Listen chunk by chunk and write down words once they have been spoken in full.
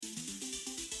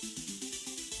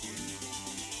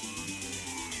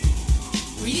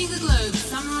Reading the Globe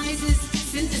summarizes,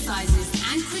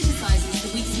 synthesizes, and criticizes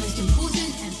the week's most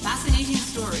important and fascinating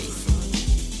stories.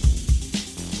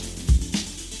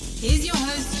 Here's your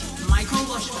host, Michael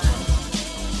Washburn.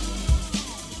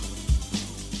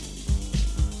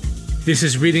 This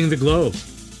is Reading the Globe.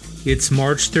 It's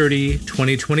March 30,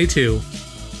 2022.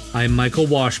 I'm Michael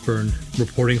Washburn,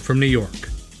 reporting from New York.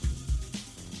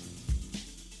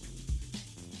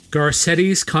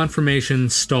 Garcetti's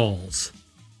confirmation stalls.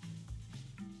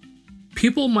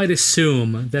 People might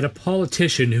assume that a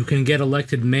politician who can get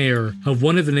elected mayor of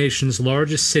one of the nation's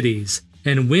largest cities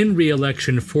and win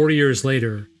re-election 4 years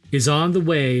later is on the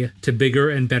way to bigger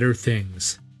and better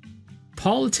things.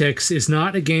 Politics is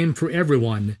not a game for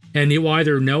everyone, and you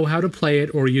either know how to play it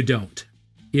or you don't.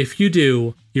 If you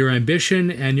do, your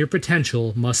ambition and your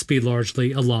potential must be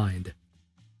largely aligned.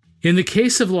 In the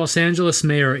case of Los Angeles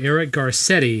Mayor Eric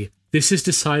Garcetti, this is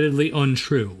decidedly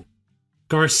untrue.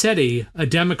 Garcetti, a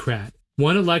Democrat,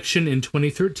 won election in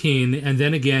 2013 and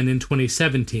then again in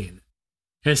 2017.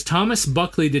 As Thomas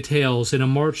Buckley details in a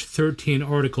March 13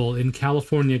 article in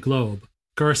California Globe,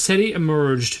 Garcetti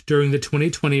emerged during the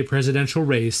 2020 presidential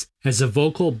race as a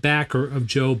vocal backer of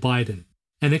Joe Biden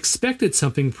and expected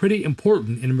something pretty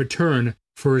important in return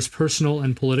for his personal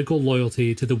and political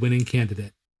loyalty to the winning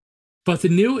candidate. But the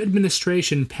new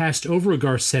administration passed over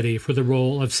Garcetti for the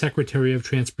role of Secretary of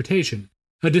Transportation,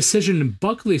 a decision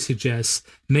Buckley suggests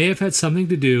may have had something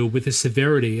to do with the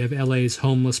severity of LA's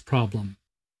homeless problem.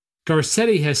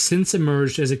 Garcetti has since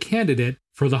emerged as a candidate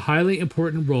for the highly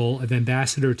important role of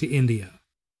ambassador to India.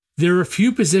 There are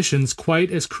few positions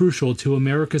quite as crucial to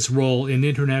America's role in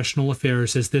international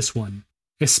affairs as this one,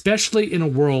 especially in a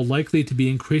world likely to be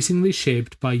increasingly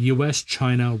shaped by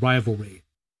U.S.-China rivalry.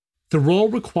 The role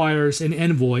requires an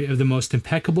envoy of the most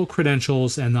impeccable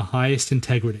credentials and the highest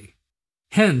integrity.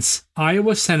 Hence,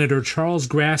 Iowa Senator Charles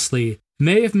Grassley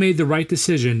may have made the right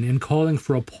decision in calling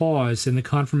for a pause in the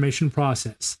confirmation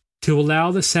process to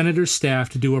allow the senator's staff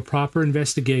to do a proper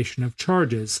investigation of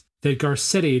charges that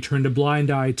Garcetti turned a blind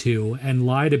eye to and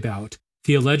lied about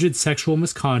the alleged sexual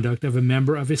misconduct of a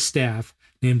member of his staff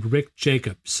named Rick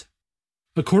Jacobs.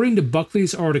 According to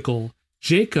Buckley's article,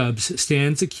 Jacobs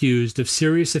stands accused of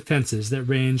serious offenses that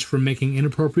range from making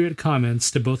inappropriate comments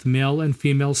to both male and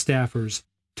female staffers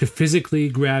to physically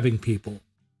grabbing people.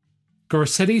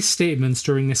 Garcetti's statements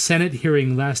during a Senate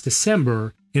hearing last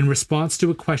December in response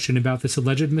to a question about this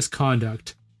alleged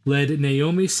misconduct led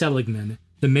Naomi Seligman,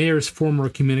 the mayor's former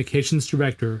communications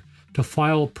director, to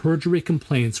file perjury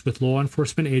complaints with law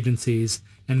enforcement agencies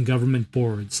and government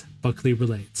boards, Buckley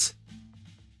relates.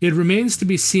 It remains to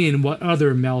be seen what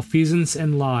other malfeasance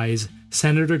and lies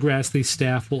Senator Grassley's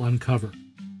staff will uncover.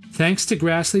 Thanks to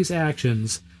Grassley's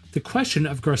actions, the question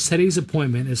of Garcetti's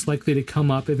appointment is likely to come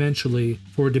up eventually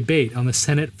for a debate on the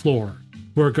Senate floor,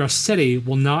 where Garcetti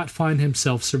will not find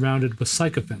himself surrounded with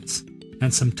sycophants,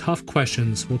 and some tough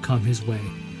questions will come his way.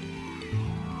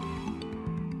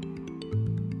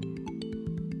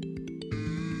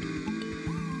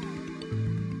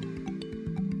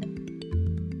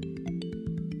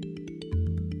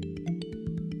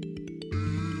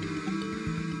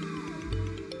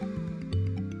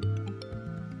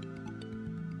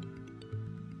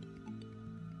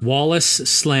 Wallace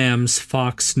slams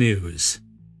Fox News.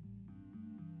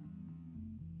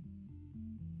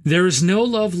 There is no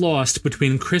love lost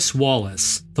between Chris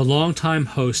Wallace, the longtime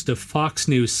host of Fox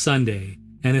News Sunday,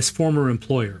 and his former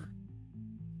employer.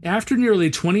 After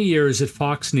nearly 20 years at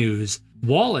Fox News,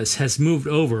 Wallace has moved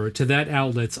over to that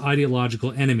outlet's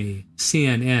ideological enemy,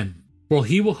 CNN, where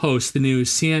he will host the new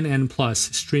CNN Plus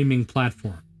streaming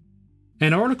platform.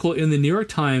 An article in the New York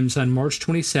Times on March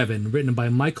 27, written by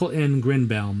Michael N.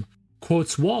 Grinbaum,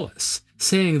 quotes Wallace,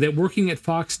 saying that working at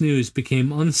Fox News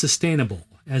became unsustainable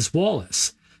as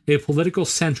Wallace, a political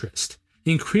centrist,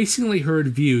 increasingly heard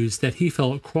views that he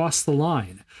felt crossed the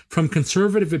line from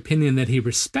conservative opinion that he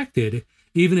respected,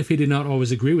 even if he did not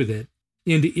always agree with it,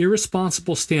 into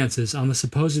irresponsible stances on the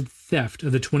supposed theft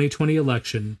of the 2020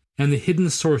 election and the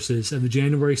hidden sources of the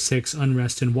January 6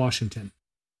 unrest in Washington.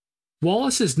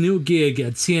 Wallace's new gig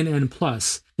at CNN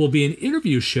Plus will be an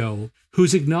interview show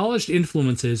whose acknowledged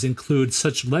influences include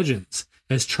such legends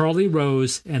as Charlie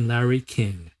Rose and Larry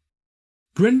King.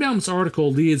 Grinbaum's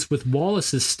article leads with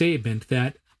Wallace's statement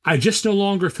that, "I just no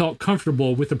longer felt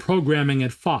comfortable with the programming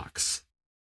at Fox."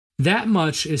 That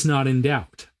much is not in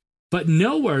doubt, but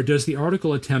nowhere does the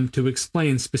article attempt to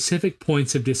explain specific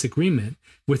points of disagreement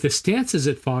with the stances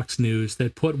at Fox News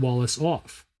that put Wallace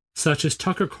off, such as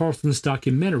Tucker Carlson's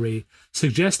documentary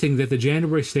suggesting that the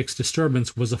January 6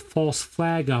 disturbance was a false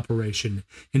flag operation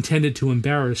intended to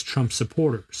embarrass Trump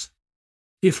supporters.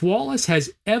 If Wallace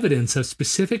has evidence of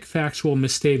specific factual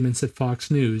misstatements at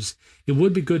Fox News, it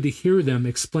would be good to hear them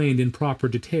explained in proper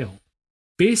detail.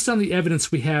 Based on the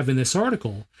evidence we have in this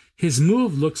article, his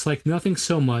move looks like nothing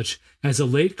so much as a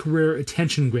late-career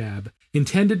attention grab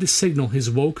intended to signal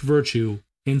his woke virtue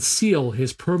and seal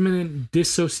his permanent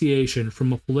dissociation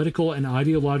from a political and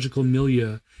ideological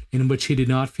milieu in which he did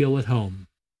not feel at home.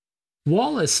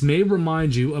 Wallace may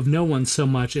remind you of no one so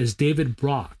much as David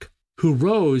Brock, who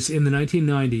rose in the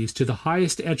 1990s to the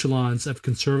highest echelons of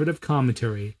conservative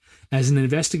commentary as an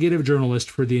investigative journalist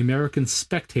for the American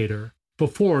Spectator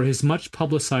before his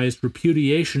much-publicized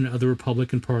repudiation of the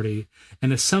Republican Party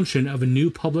and assumption of a new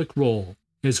public role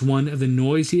as one of the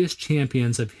noisiest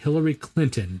champions of Hillary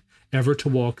Clinton ever to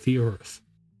walk the earth.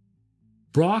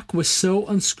 Brock was so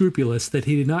unscrupulous that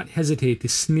he did not hesitate to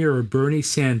smear Bernie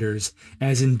Sanders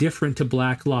as indifferent to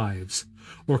black lives,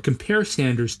 or compare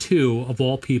Sanders to, of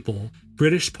all people,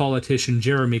 British politician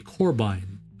Jeremy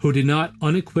Corbyn, who did not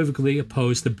unequivocally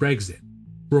oppose the Brexit,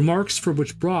 remarks for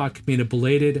which Brock made a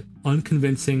belated,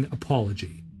 unconvincing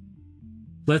apology.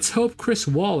 Let's hope Chris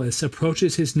Wallace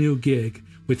approaches his new gig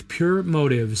with pure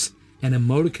motives and a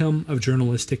modicum of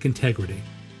journalistic integrity.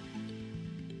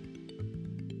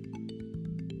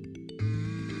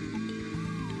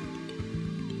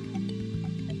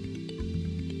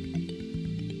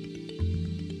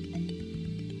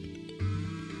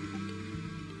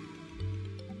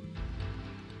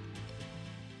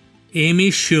 Amy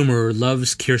Schumer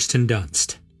loves Kirsten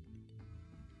Dunst.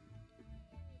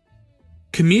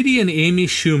 Comedian Amy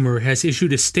Schumer has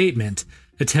issued a statement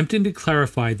attempting to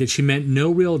clarify that she meant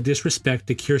no real disrespect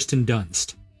to Kirsten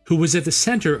Dunst, who was at the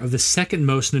center of the second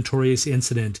most notorious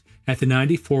incident at the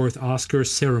 94th Oscars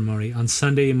ceremony on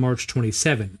Sunday, March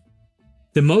 27.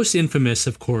 The most infamous,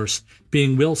 of course,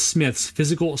 being Will Smith's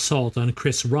physical assault on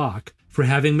Chris Rock for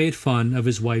having made fun of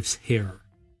his wife's hair.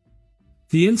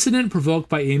 The incident provoked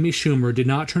by Amy Schumer did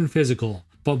not turn physical,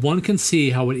 but one can see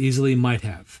how it easily might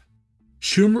have.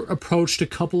 Schumer approached a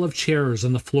couple of chairs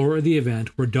on the floor of the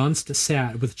event where Dunst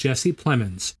sat with Jesse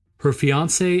Plemons, her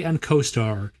fiancé and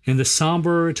co-star, in the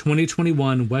somber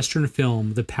 2021 Western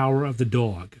film The Power of the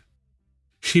Dog.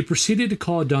 She proceeded to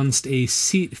call Dunst a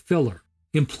seat filler,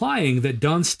 implying that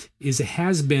Dunst is a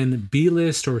has-been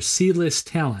B-list or C-list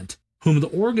talent whom the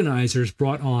organizers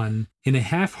brought on in a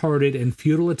half-hearted and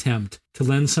futile attempt to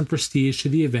lend some prestige to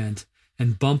the event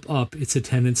and bump up its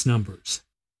attendance numbers.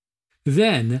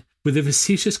 Then, with a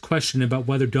facetious question about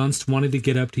whether Dunst wanted to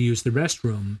get up to use the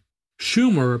restroom,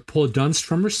 Schumer pulled Dunst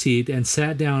from her seat and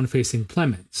sat down facing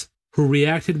Plemons, who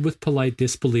reacted with polite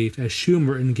disbelief as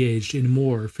Schumer engaged in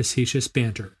more facetious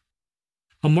banter.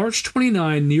 A March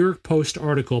 29 New York Post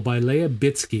article by Leah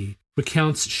Bitsky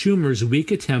recounts Schumer's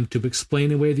weak attempt to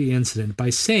explain away the incident by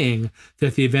saying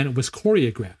that the event was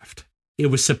choreographed. It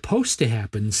was supposed to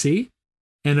happen, see?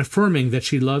 And affirming that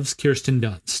she loves Kirsten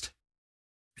Dunst.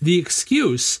 The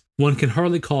excuse, one can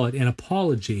hardly call it an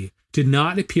apology, did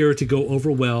not appear to go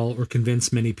over well or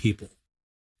convince many people.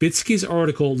 Bitsky's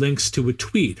article links to a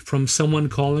tweet from someone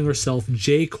calling herself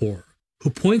J-Core, who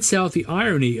points out the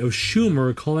irony of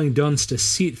Schumer calling Dunst a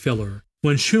seat filler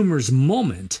when Schumer's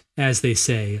moment, as they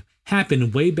say,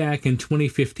 happened way back in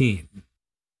 2015.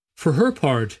 For her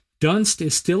part, Dunst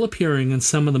is still appearing in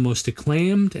some of the most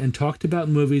acclaimed and talked about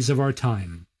movies of our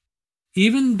time.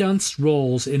 Even Dunst's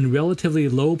roles in relatively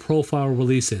low-profile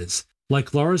releases,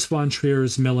 like Lars von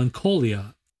Trier's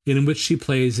Melancholia, in which she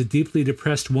plays a deeply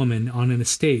depressed woman on an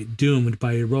estate doomed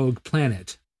by a rogue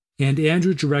planet, and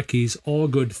Andrew Jarecki's All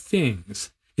Good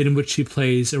Things, in which she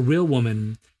plays a real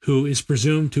woman who is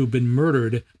presumed to have been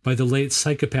murdered by the late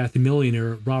psychopath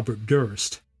millionaire Robert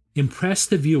Durst, impress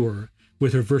the viewer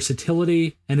with her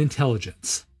versatility and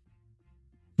intelligence.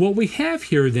 What we have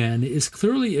here, then, is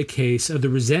clearly a case of the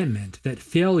resentment that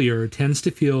failure tends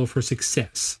to feel for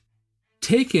success.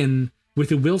 Taken with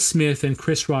the Will Smith and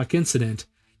Chris Rock incident,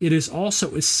 it is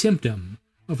also a symptom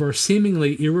of our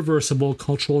seemingly irreversible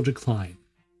cultural decline.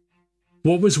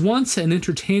 What was once an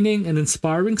entertaining and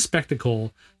inspiring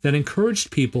spectacle that encouraged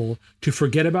people to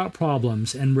forget about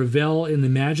problems and revel in the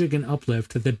magic and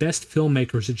uplift that the best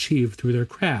filmmakers achieve through their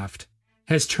craft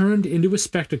has turned into a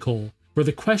spectacle where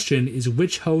the question is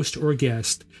which host or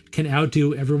guest can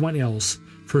outdo everyone else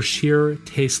for sheer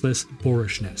tasteless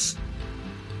boorishness.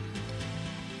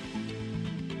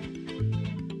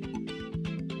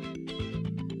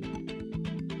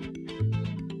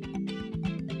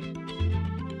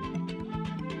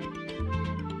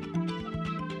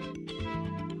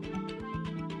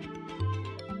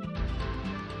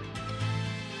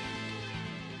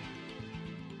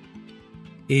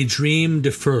 A Dream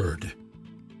Deferred.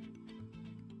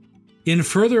 In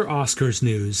further Oscars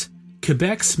news,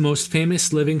 Quebec's most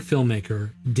famous living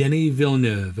filmmaker, Denis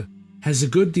Villeneuve, has a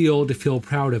good deal to feel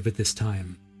proud of at this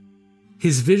time.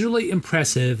 His visually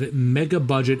impressive,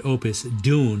 mega-budget opus,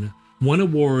 Dune, won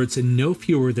awards in no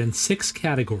fewer than 6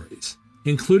 categories,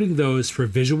 including those for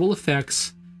visual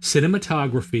effects,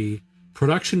 cinematography,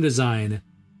 production design,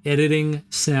 editing,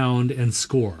 sound, and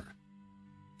score.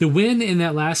 The win in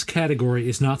that last category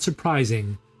is not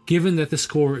surprising, given that the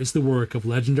score is the work of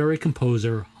legendary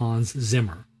composer Hans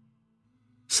Zimmer.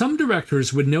 Some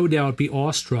directors would no doubt be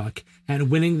awestruck at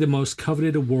winning the most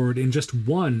coveted award in just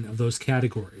one of those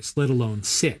categories, let alone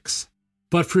 6.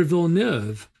 But for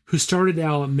Villeneuve, who started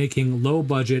out making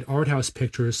low-budget art house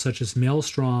pictures such as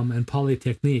Maelstrom and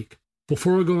Polytechnique,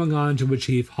 before going on to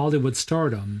achieve Hollywood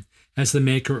stardom as the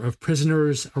maker of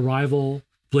Prisoners, Arrival,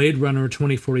 Blade Runner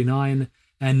 2049,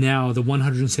 and now the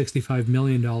 $165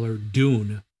 million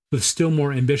Dune, with still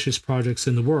more ambitious projects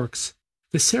in the works,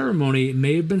 the ceremony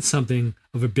may have been something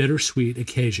of a bittersweet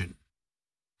occasion.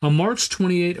 A March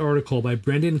 28 article by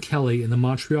Brendan Kelly in the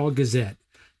Montreal Gazette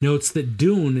notes that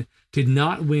Dune did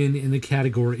not win in the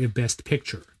category of Best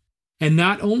Picture. And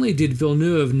not only did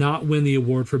Villeneuve not win the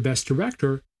award for Best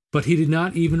Director, but he did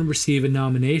not even receive a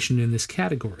nomination in this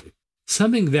category,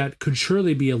 something that could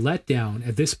surely be a letdown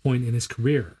at this point in his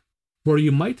career, where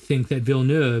you might think that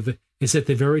Villeneuve is at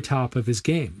the very top of his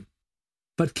game.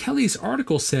 But Kelly's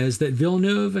article says that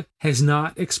Villeneuve has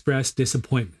not expressed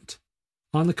disappointment.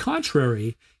 On the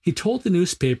contrary, he told the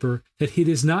newspaper that he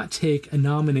does not take a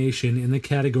nomination in the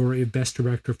category of Best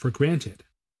Director for granted,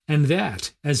 and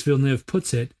that, as Villeneuve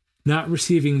puts it, not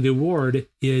receiving the award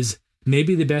is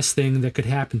maybe the best thing that could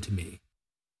happen to me.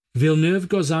 Villeneuve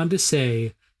goes on to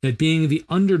say that being the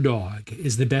underdog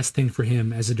is the best thing for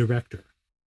him as a director.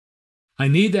 I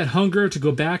need that hunger to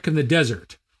go back in the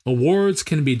desert. Awards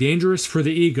can be dangerous for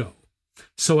the ego.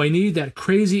 So I need that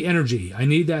crazy energy. I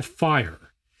need that fire.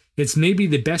 It's maybe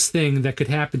the best thing that could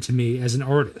happen to me as an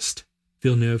artist,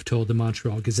 Villeneuve told the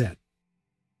Montreal Gazette.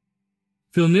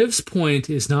 Villeneuve's point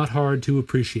is not hard to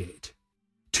appreciate.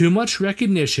 Too much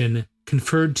recognition,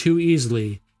 conferred too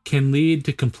easily, can lead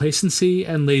to complacency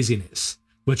and laziness,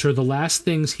 which are the last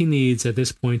things he needs at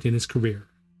this point in his career.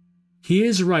 He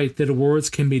is right that awards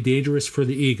can be dangerous for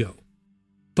the ego.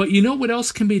 But you know what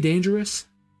else can be dangerous?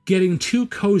 Getting too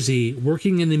cozy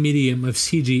working in the medium of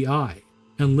CGI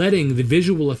and letting the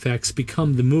visual effects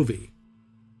become the movie.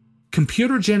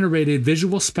 Computer-generated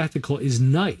visual spectacle is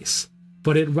nice,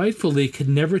 but it rightfully could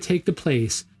never take the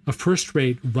place of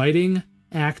first-rate writing,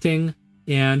 acting,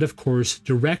 and, of course,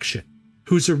 direction,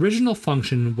 whose original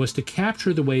function was to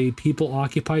capture the way people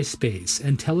occupy space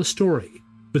and tell a story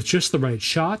with just the right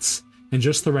shots and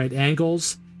just the right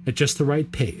angles at just the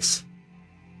right pace.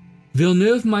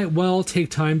 Villeneuve might well take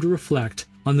time to reflect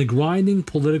on the grinding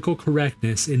political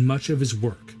correctness in much of his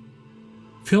work.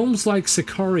 Films like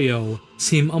Sicario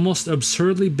seem almost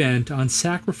absurdly bent on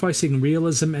sacrificing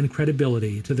realism and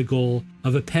credibility to the goal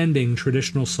of appending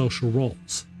traditional social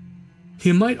roles.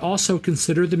 He might also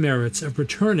consider the merits of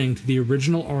returning to the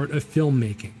original art of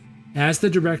filmmaking, as the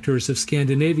directors of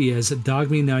Scandinavia's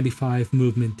Dogme 95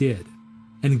 movement did,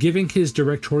 and giving his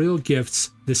directorial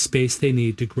gifts the space they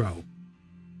need to grow.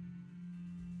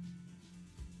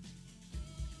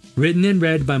 Written and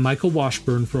read by Michael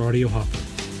Washburn for Audio Hopper.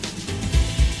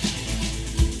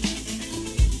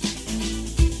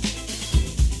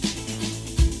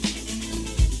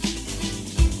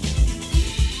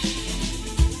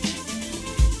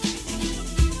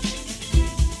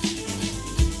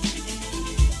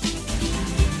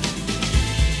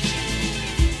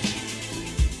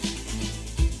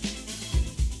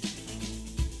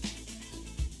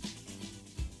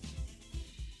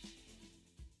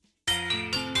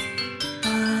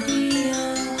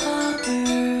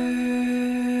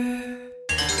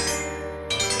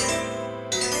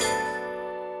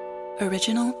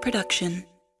 Original production.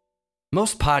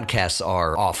 Most podcasts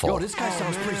are awful. Yo, this guy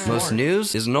sounds pretty smart. Most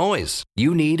news is noise.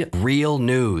 You need real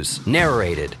news.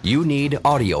 Narrated. You need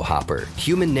Audio Hopper.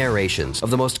 Human narrations of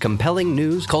the most compelling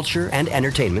news, culture, and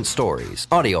entertainment stories.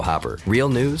 Audio Hopper. Real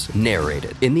news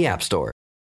narrated. In the App Store.